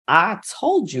I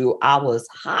told you I was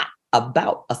hot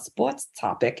about a sports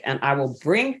topic, and I will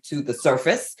bring to the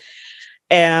surface.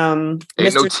 Ain't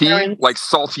no tea like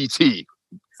salty tea.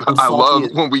 I love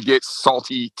when we get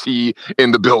salty tea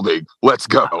in the building. Let's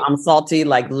go. I'm salty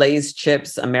like Lay's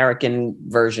chips, American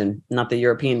version, not the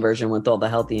European version with all the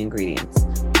healthy ingredients.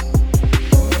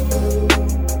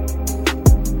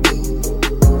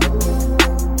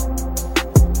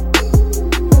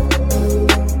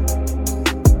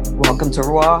 Welcome to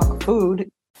Raw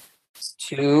Food.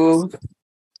 Two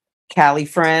Cali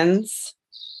friends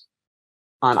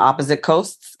on opposite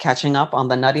coasts, catching up on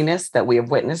the nuttiness that we have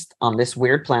witnessed on this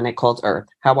weird planet called Earth.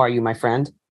 How are you, my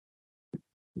friend?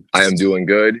 I am doing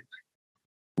good.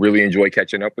 Really enjoy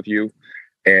catching up with you.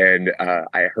 And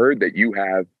I heard that you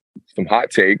have some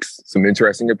hot takes, some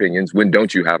interesting opinions. When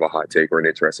don't you have a hot take or an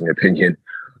interesting opinion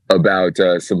about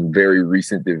some very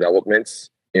recent developments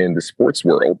in the sports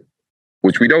world,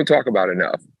 which we don't talk about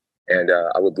enough? And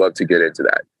I would love to get into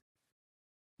that.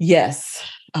 Yes,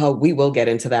 we will get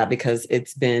into that because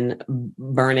it's been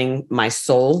burning my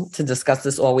soul to discuss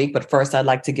this all week. But first, I'd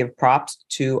like to give props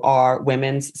to our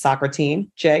women's soccer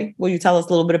team. Jay, will you tell us a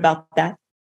little bit about that?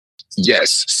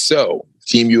 Yes. So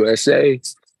Team USA,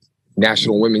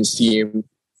 national women's team,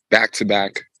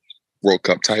 back-to-back World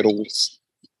Cup titles.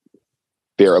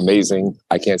 They're amazing.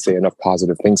 I can't say enough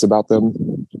positive things about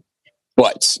them.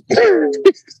 But,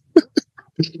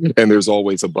 and there's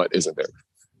always a but, isn't there?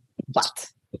 But.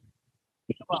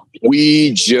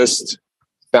 We just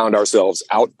found ourselves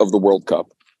out of the World Cup.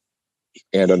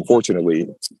 And unfortunately,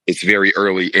 it's very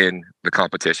early in the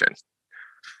competition.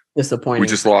 Disappointing. We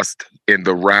just lost in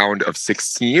the round of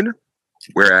 16,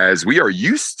 whereas we are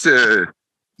used to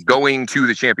going to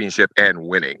the championship and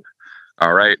winning.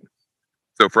 All right.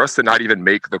 So for us to not even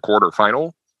make the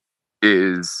quarterfinal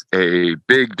is a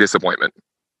big disappointment.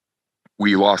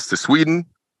 We lost to Sweden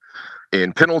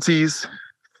in penalties,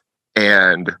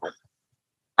 and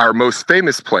our most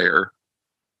famous player,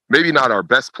 maybe not our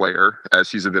best player, as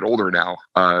she's a bit older now,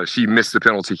 she missed the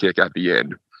penalty kick at the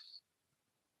end.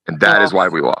 And that is why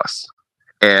we lost.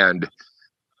 And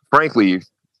frankly,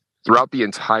 throughout the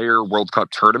entire World Cup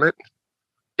tournament,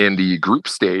 in the group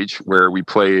stage where we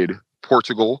played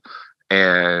Portugal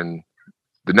and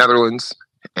the Netherlands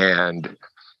and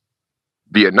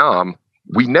Vietnam,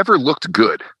 we never looked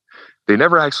good. They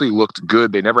never actually looked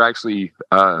good. They never actually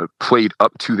played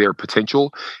up to their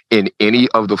potential in any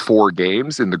of the four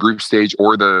games in the group stage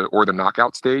or the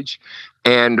knockout stage.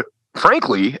 And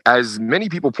frankly, as many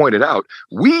people pointed out,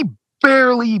 we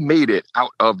barely made it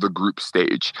out of the group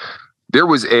stage. There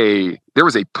was a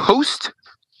post,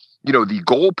 the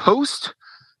goal post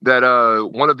that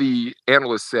one of the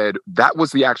analysts said that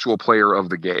was the actual player of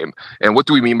the game. And what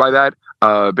do we mean by that?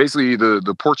 Basically,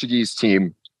 the Portuguese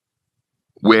team,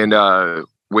 when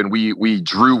we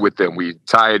drew with them, we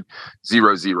tied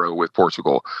 0-0 with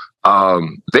Portugal.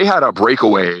 They had a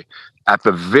breakaway at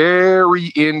the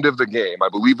very end of the game. I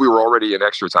believe we were already in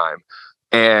extra time.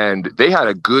 And they had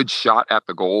a good shot at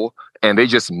the goal, and they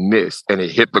just missed, and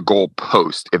it hit the goal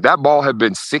post. If that ball had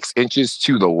been 6 inches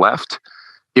to the left,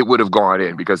 it would have gone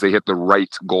in because they hit the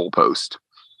right goal post.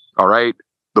 All right?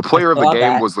 The player of the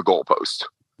game was the goal post.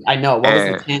 I know. What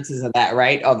was the chances of that,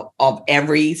 right? Of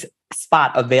every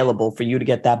spot available for you to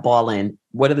get that ball in,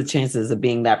 what are the chances of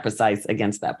being that precise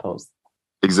against that post?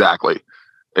 Exactly.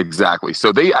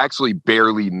 So they actually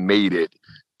barely made it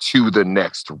to the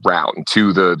next round,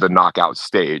 to the knockout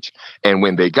stage. And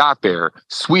when they got there,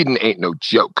 Sweden ain't no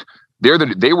joke.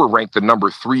 They were ranked the number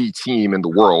 3 team in the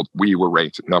world. We were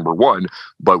ranked number 1,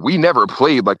 but we never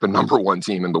played like the number 1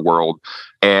 team in the world.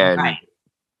 And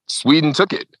Sweden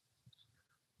took it.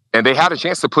 And they had a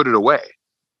chance to put it away,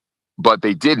 but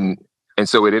they didn't. And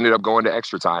so it ended up going to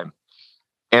extra time.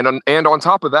 And on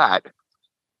top of that,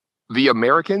 the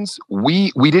Americans,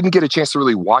 we didn't get a chance to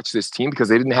really watch this team because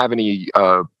they didn't have any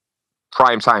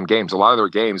primetime games. A lot of their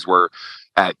games were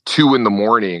at 2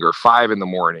 a.m. or 5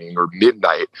 a.m. or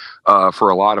midnight for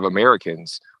a lot of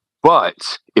Americans.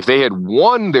 But if they had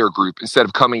won their group instead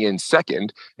of coming in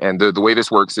second, and the way this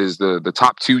works is the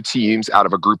top 2 teams out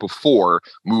of a group of 4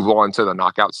 move on to the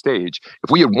knockout stage.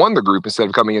 If we had won the group instead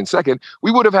of coming in second,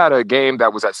 we would have had a game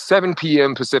that was at 7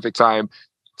 p.m. Pacific time,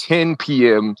 10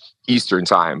 p.m. Eastern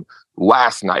time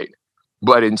last night.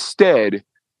 But instead,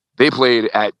 they played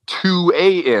at 2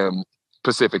 a.m.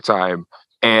 Pacific time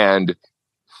and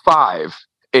 5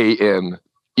 a.m.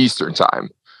 Eastern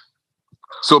time.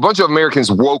 So a bunch of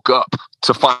Americans woke up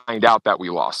to find out that we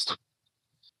lost,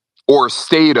 or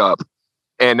stayed up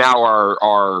and now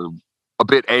are a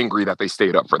bit angry that they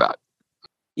stayed up for that.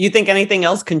 You think anything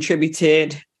else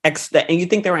contributed And you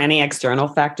think there were any external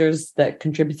factors that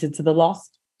contributed to the loss?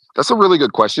 That's a really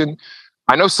good question.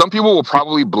 I know some people will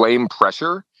probably blame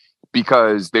pressure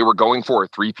because they were going for a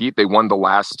three-peat. They won the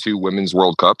last two Women's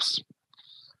World Cups.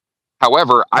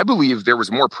 However, I believe there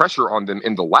was more pressure on them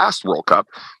in the last World Cup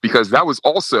because that was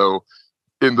also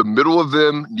in the middle of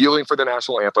them kneeling for the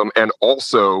national anthem and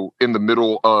also in the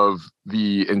middle of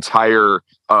the entire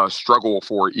struggle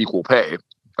for equal pay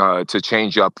to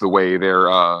change up the way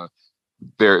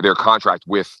their contract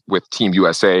with Team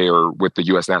USA or with the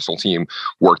U.S. national team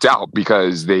worked out,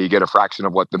 because they get a fraction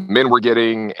of what the men were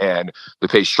getting, and the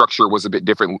pay structure was a bit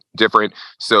different.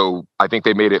 So I think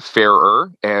they made it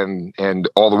fairer, and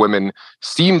all the women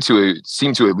seem to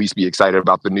at least be excited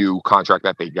about the new contract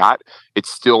that they got.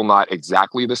 It's still not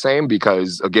exactly the same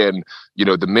because, again,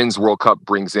 the Men's World Cup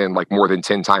brings in like more than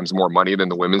 10 times more money than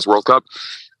the Women's World Cup.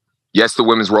 Yes, the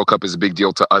Women's World Cup is a big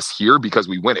deal to us here because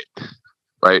we win it,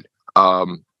 right?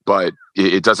 But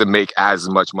it doesn't make as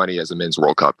much money as a Men's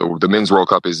World Cup. The Men's World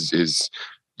Cup is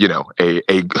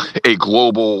a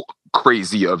global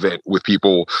crazy event with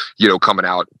people coming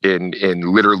out in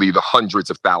literally the hundreds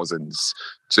of thousands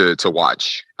to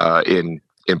watch in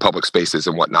public spaces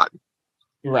and whatnot.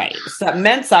 Right. So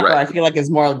men's soccer, right, I feel like is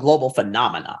more a global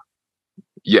phenomena.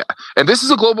 Yeah. And this is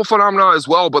a global phenomenon as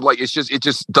well, but it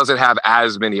just doesn't have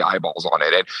as many eyeballs on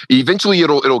it. And eventually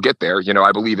it'll get there.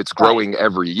 I believe it's growing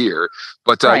every year.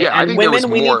 But right. I think women, there was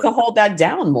more. We need to hold that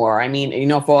down more. I mean,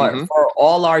 for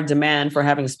all our demand for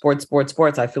having sports,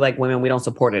 I feel like women, we don't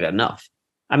support it enough.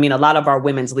 I mean, a lot of our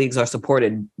women's leagues are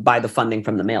supported by the funding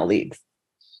from the male leagues.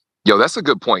 Yo, that's a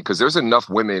good point, because there's enough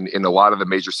women in a lot of the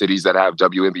major cities that have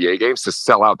WNBA games to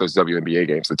sell out those WNBA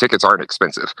games. The tickets aren't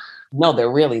expensive. No,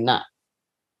 they're really not.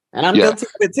 And I'm guilty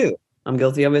of it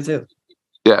too.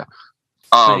 Yeah.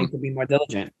 I need to be more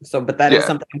diligent. But that is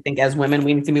something I think as women,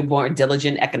 we need to be more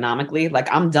diligent economically. Like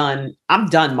I'm done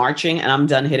marching and I'm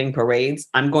done hitting parades.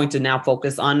 I'm going to now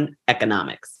focus on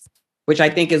economics, which I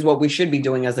think is what we should be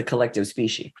doing as a collective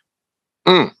species.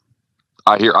 I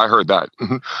heard that.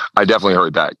 I definitely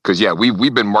heard that. Because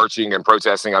we've been marching and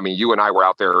protesting. I mean, you and I were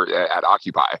out there at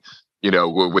Occupy,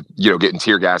 with getting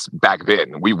tear gas back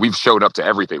then. We've showed up to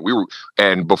everything.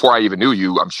 And before I even knew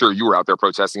you, I'm sure you were out there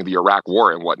protesting the Iraq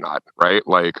War and whatnot, right?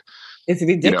 Like, it's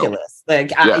ridiculous. I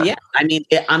mean,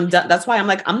 I'm done. That's why I'm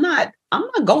like, I'm not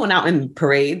going out in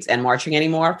parades and marching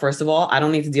anymore. First of all, I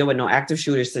don't need to deal with no active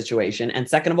shooter situation. And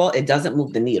second of all, it doesn't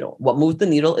move the needle. What moves the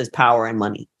needle is power and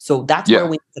money. So that's where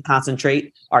we need to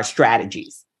concentrate our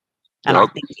strategies and our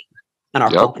thinking and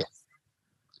our focus.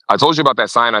 I told you about that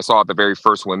sign I saw at the very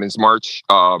first Women's March,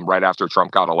 right after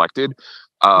Trump got elected.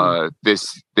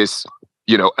 This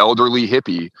elderly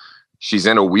hippie, she's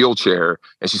in a wheelchair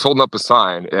and she's holding up a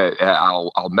sign.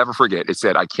 I'll never forget. It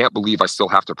said, "I can't believe I still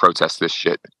have to protest this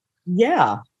shit."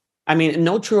 Yeah. I mean,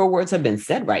 no truer words have been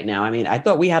said right now. I mean, I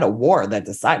thought we had a war that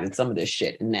decided some of this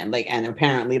shit. And then and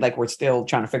apparently we're still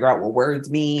trying to figure out what words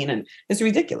mean. And it's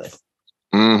ridiculous.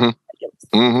 But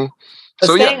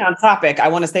staying on topic, I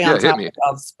want to stay on topic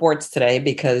of sports today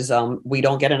because we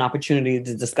don't get an opportunity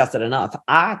to discuss it enough.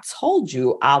 I told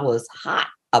you I was hot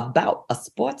about a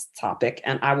sports topic,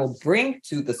 and I will bring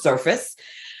to the surface.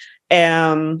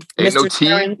 Ain't no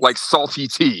tea like salty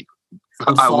tea.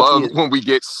 I love when we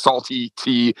get salty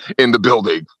tea in the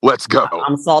building. Let's go.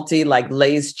 I'm salty like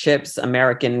Lay's chips,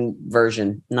 American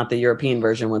version, not the European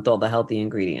version with all the healthy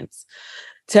ingredients.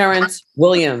 Terrence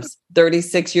Williams,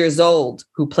 36 years old,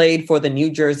 who played for the New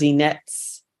Jersey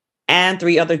Nets and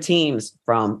 3 other teams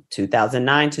from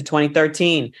 2009 to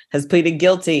 2013, has pleaded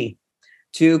guilty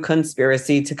to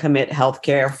conspiracy to commit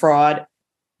healthcare fraud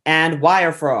and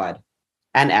wire fraud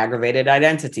and aggravated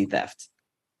identity theft.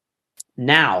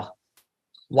 Now,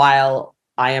 while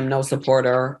I am no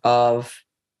supporter of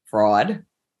fraud,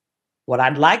 what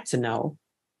I'd like to know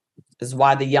is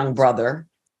why the young brother,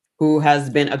 who has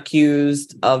been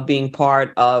accused of being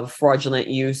part of fraudulent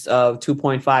use of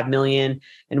 $2.5 million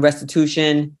in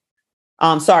restitution.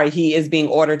 He is being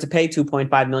ordered to pay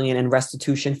 $2.5 million in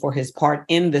restitution for his part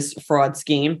in this fraud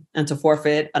scheme and to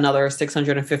forfeit another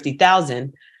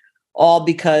 $650,000, all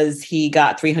because he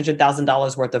got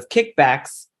 $300,000 worth of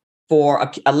kickbacks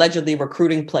for allegedly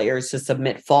recruiting players to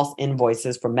submit false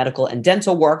invoices for medical and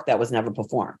dental work that was never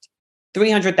performed.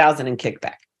 $300,000 in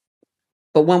kickback.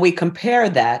 But when we compare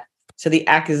that to the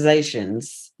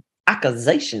accusations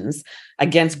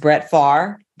against Brett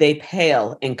Favre, they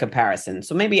pale in comparison.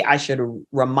 So maybe I should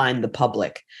remind the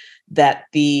public that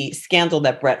the scandal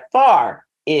that Brett Favre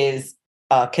is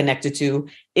connected to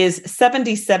is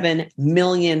 $77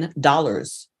 million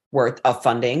worth of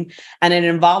funding, and it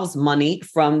involves money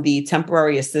from the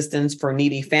Temporary Assistance for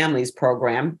Needy Families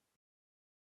program,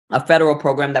 a federal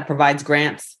program that provides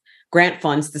grant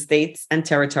funds to states and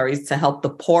territories to help the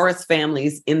poorest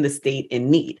families in the state in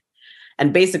need.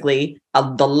 And basically,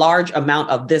 the large amount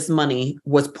of this money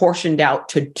was portioned out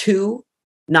to two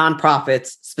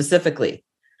nonprofits specifically,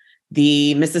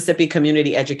 the Mississippi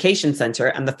Community Education Center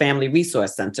and the Family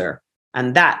Resource Center.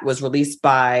 And that was released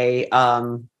by,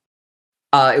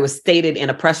 it was stated in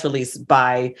a press release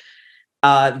by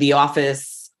the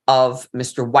office of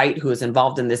Mr. White, who is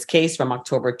involved in this case, from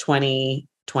October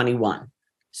 2021.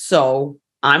 So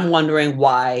I'm wondering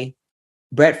why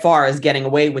Brett Favre is getting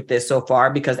away with this so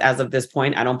far, because as of this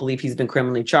point, I don't believe he's been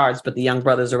criminally charged, but the young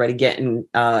brother's already getting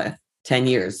 10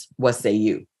 years. What say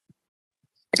you?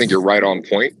 I think you're right on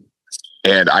point.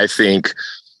 And I think,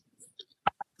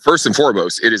 first and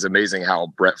foremost, it is amazing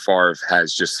how Brett Favre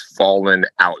has just fallen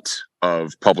out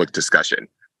of public discussion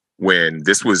when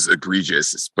this was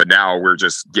egregious. But now we're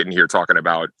just getting here talking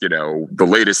about, the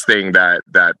latest thing that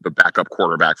the backup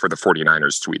quarterback for the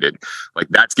 49ers tweeted. Like,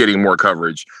 that's getting more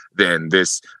coverage than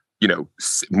this,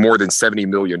 more than $70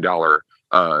 million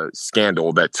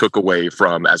scandal that took away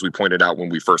from, as we pointed out when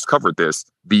we first covered this,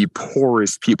 the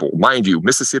poorest people. Mind you,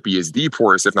 Mississippi is the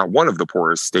poorest, if not one of the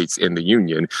poorest states in the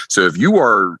union. So if you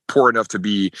are poor enough to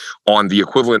be on the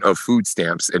equivalent of food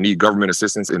stamps and need government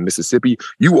assistance in Mississippi,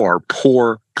 you are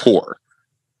poor.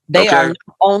 They are not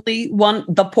only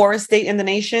the poorest state in the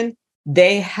nation,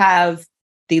 they have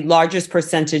the largest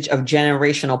percentage of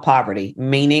generational poverty,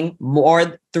 meaning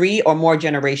 3 or more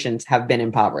generations have been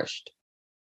impoverished.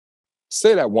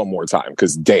 Say that one more time,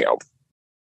 because damn.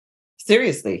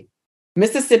 Seriously.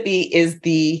 Mississippi is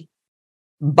the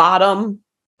bottom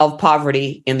of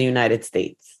poverty in the United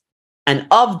States. And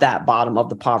of that bottom of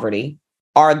the poverty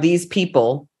are these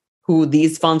people who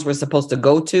these funds were supposed to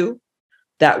go to,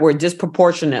 that were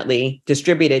disproportionately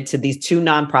distributed to these two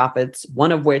nonprofits,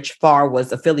 one of which Favre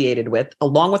was affiliated with,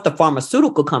 along with the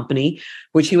pharmaceutical company,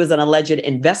 which he was an alleged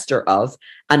investor of.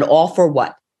 And all for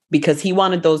what? Because he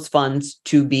wanted those funds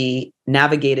to be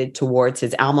navigated towards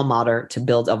his alma mater to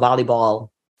build a volleyball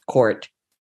court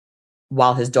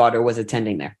while his daughter was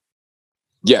attending there.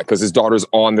 Yeah, because his daughter's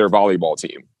on their volleyball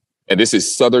team. And this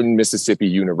is Southern Mississippi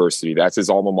University. That's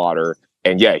his alma mater.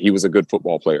 And yeah, he was a good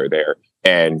football player there.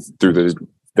 And through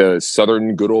the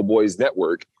Southern Good Old Boys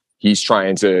Network, he's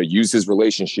trying to use his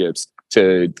relationships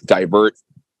to divert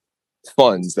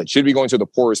funds that should be going to the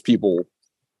poorest people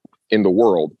in the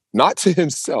world, not to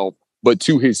himself, but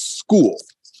to his school.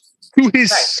 To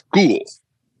his school.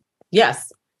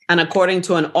 Yes. And according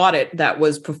to an audit that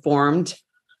was performed,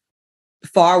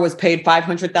 Favre was paid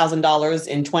 $500,000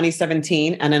 in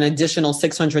 2017 and an additional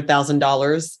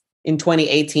 $600,000 in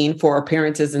 2018 for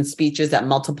appearances and speeches at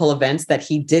multiple events that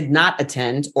he did not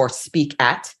attend or speak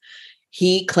at.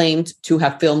 He claimed to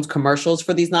have filmed commercials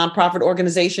for these nonprofit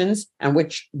organizations,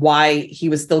 and why he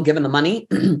was still given the money.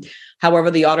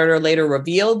 However, the auditor later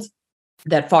revealed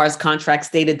that Favre's contract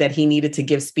stated that he needed to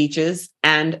give speeches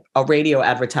and a radio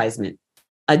advertisement.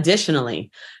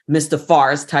 Additionally, Mr.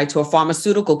 Favre is tied to a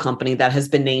pharmaceutical company that has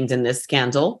been named in this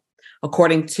scandal.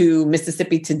 According to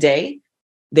Mississippi Today,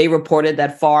 they reported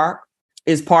that Favre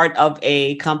is part of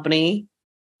a company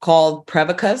called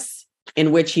Prevacus,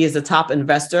 in which he is a top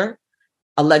investor.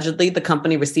 Allegedly, the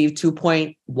company received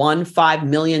 $2.15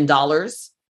 million.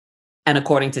 And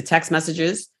according to text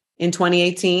messages in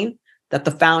 2018, that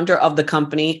the founder of the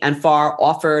company and Favre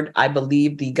offered, I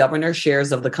believe, the governor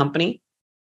shares of the company.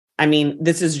 I mean,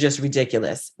 this is just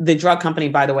ridiculous. The drug company,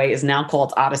 by the way, is now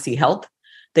called Odyssey Health.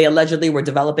 They allegedly were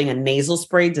developing a nasal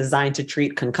spray designed to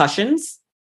treat concussions.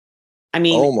 I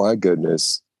mean, oh my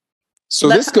goodness. So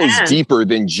this goes deeper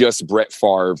than just Brett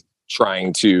Favre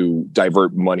trying to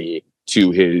divert money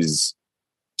to his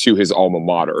alma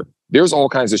mater. There's all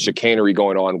kinds of chicanery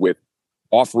going on with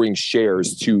offering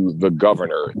shares to the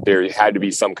governor. There had to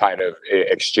be some kind of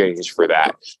exchange for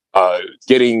that.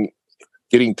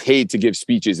 Getting paid to give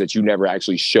speeches that you never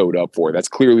actually showed up for. That's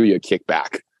clearly a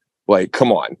kickback. Like,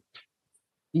 come on.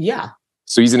 Yeah.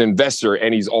 So he's an investor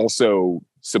and he's also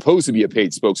supposed to be a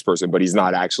paid spokesperson, but he's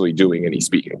not actually doing any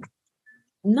speaking.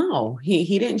 No,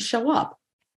 he didn't show up.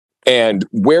 And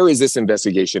where is this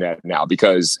investigation at now?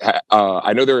 Because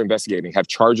I know they're investigating. Have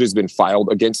charges been filed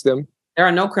against them? There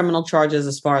are no criminal charges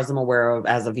as far as I'm aware of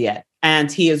as of yet.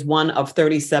 And he is one of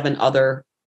 37 other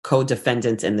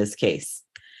co-defendants in this case.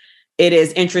 It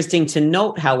is interesting to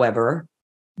note, however,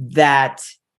 that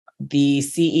the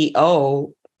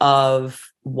CEO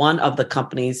of one of the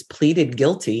companies pleaded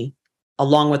guilty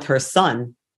along with her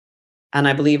son. And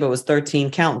I believe it was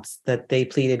 13 counts that they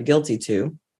pleaded guilty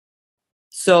to.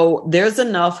 So there's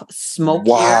enough smoke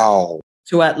here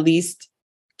to at least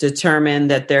determine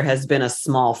that there has been a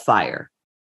small fire.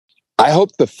 I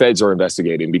hope the feds are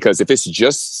investigating, because if it's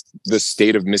just the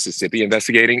state of Mississippi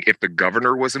investigating, if the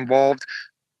governor was involved,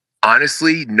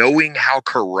 honestly, knowing how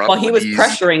corrupt Well, he was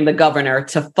pressuring the governor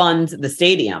to fund the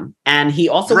stadium. And he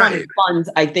also wanted to fund,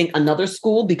 I think, another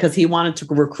school because he wanted to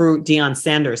recruit Deion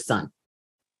Sanders' son.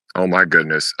 Oh, my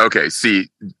goodness. Okay, see,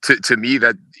 to me,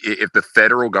 that if the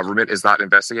federal government is not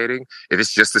investigating, if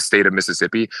it's just the state of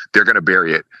Mississippi, they're going to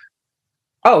bury it.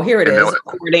 Oh, here it is.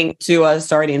 According to,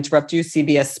 sorry to interrupt you,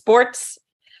 CBS Sports,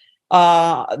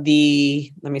 let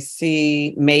me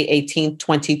see, May 18th,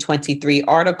 2023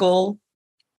 article,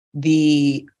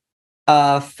 the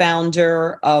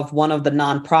founder of one of the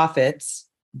nonprofits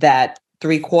that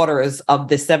 3/4 of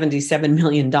the $77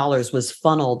 million was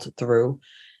funneled through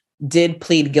did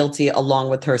plead guilty along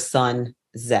with her son,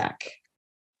 Zach.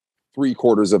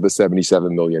 3/4 of the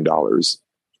 $77 million.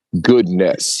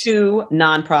 Goodness. 2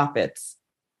 nonprofits.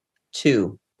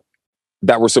 2.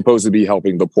 That were supposed to be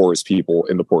helping the poorest people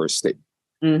in the poorest state.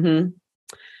 Mm-hmm.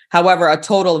 However, a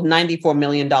total of $94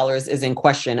 million is in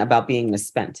question about being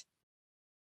misspent.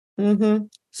 Mm-hmm.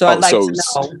 So I'd like to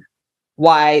know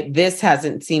why this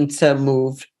hasn't seemed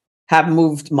to have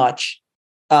moved much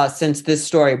since this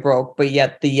story broke, but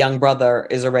yet the young brother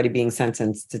is already being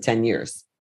sentenced to 10 years.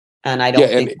 And I don't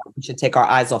think we should take our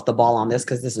eyes off the ball on this,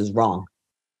 because this is wrong.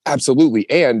 Absolutely.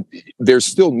 And there's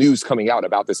still news coming out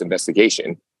about this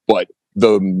investigation, but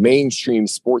the mainstream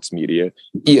sports media,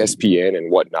 ESPN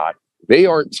and whatnot, they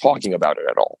aren't talking about it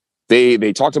at all.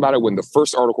 They talked about it when the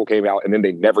first article came out, and then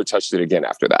they never touched it again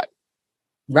after that.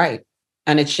 Right.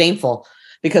 And it's shameful,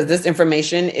 because this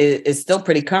information is still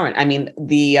pretty current. I mean,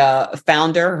 the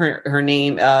founder, her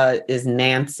name is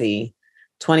Nancy,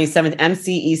 27th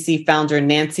MCEC founder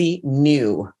Nancy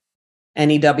New.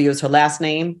 NEW is her last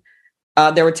name.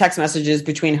 There were text messages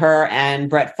between her and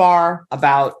Brett Favre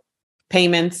about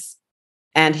payments.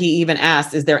 And he even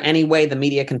asked, is there any way the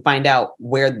media can find out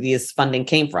where this funding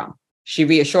came from? She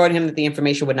reassured him that the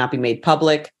information would not be made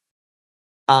public.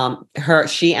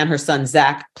 She and her son,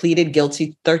 Zach, pleaded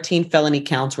guilty to 13 felony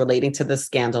counts relating to the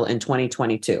scandal in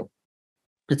 2022.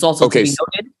 It's also to be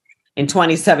noted, in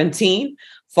 2017,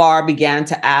 Favre began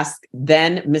to ask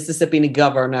then Mississippi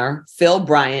Governor Phil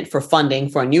Bryant for funding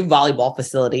for a new volleyball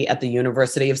facility at the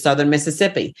University of Southern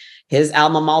Mississippi, his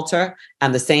alma mater,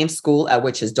 and the same school at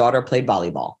which his daughter played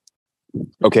volleyball.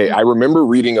 Okay, I remember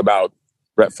reading about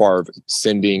Brett Favre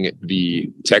sending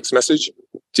the text message.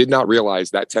 Did not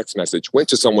realize that text message went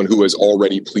to someone who has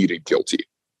already pleaded guilty.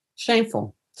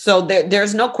 Shameful. So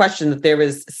there's no question that there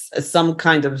is some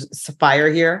kind of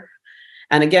fire here.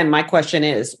 And again, my question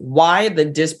is, why the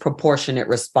disproportionate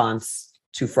response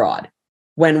to fraud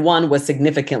when one was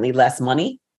significantly less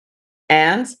money?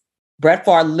 And Brett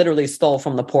Favre literally stole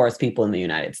from the poorest people in the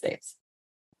United States.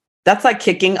 That's like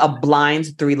kicking a blind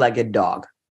 3-legged dog.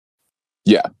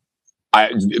 Yeah.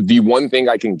 The one thing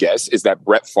I can guess is that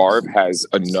Brett Favre has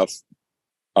enough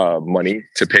money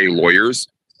to pay lawyers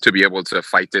to be able to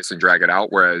fight this and drag it out,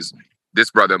 whereas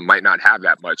this brother might not have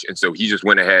that much. And so he just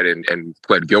went ahead and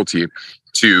pled guilty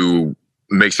to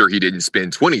make sure he didn't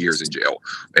spend 20 years in jail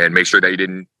and make sure that he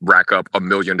didn't rack up $1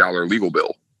 million legal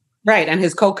bill. Right. And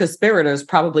his co-conspirators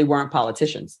probably weren't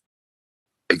politicians.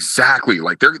 Exactly.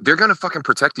 Like they're going to fucking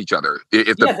protect each other.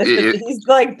 This is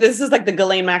like the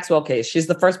Ghislaine Maxwell case. She's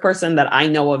the first person that I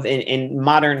know of in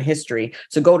modern history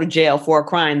to go to jail for a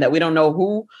crime that we don't know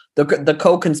who the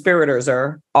co-conspirators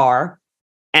are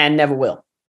and never will.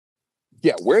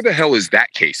 Yeah. Where the hell is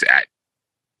that case at?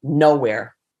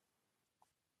 Nowhere.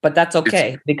 But that's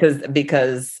okay,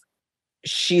 because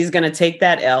she's going to take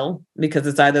that L, because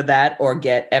it's either that or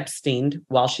get Epsteined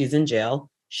while she's in jail.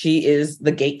 She is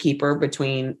the gatekeeper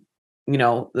between,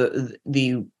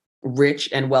 the rich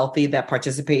and wealthy that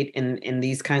participate in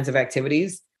these kinds of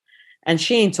activities. And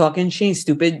she ain't talking. She ain't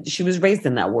stupid. She was raised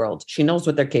in that world. She knows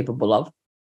what they're capable of.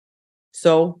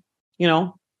 So,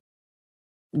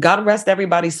 God rest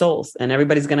everybody's souls, and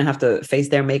everybody's going to have to face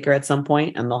their maker at some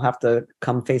point, and they'll have to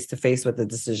come face to face with the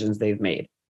decisions they've made.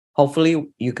 Hopefully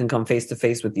you can come face to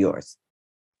face with yours.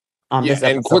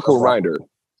 And quick reminder.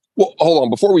 Well, hold on.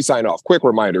 Before we sign off, quick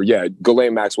reminder. Yeah,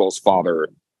 Ghislaine Maxwell's father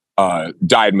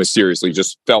died mysteriously,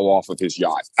 just fell off of his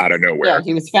yacht out of nowhere. Yeah,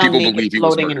 he was found naked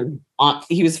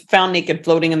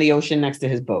floating in the ocean next to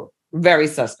his boat. Very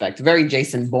suspect. Very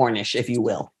Jason Bourne-ish, if you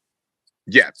will.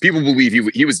 Yeah, people believe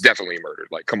he was definitely murdered.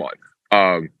 Like, come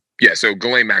on. So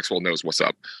Ghislaine Maxwell knows what's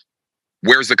up.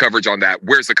 Where's the coverage on that?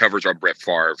 Where's the coverage on Brett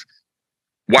Favre?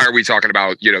 Why are we talking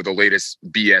about, the latest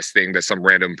BS thing that some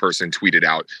random person tweeted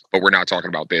out, but we're not talking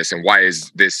about this? And why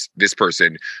is this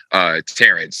person,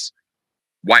 Terrence,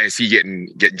 why is he getting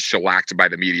shellacked by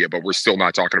the media, but we're still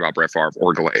not talking about Brett Favre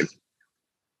or Ghislaine?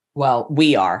 Well,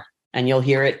 we are, and you'll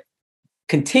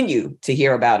continue to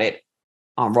hear about it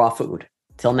on Raw Food.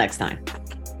 Till next time,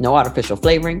 no artificial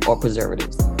flavoring or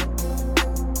preservatives.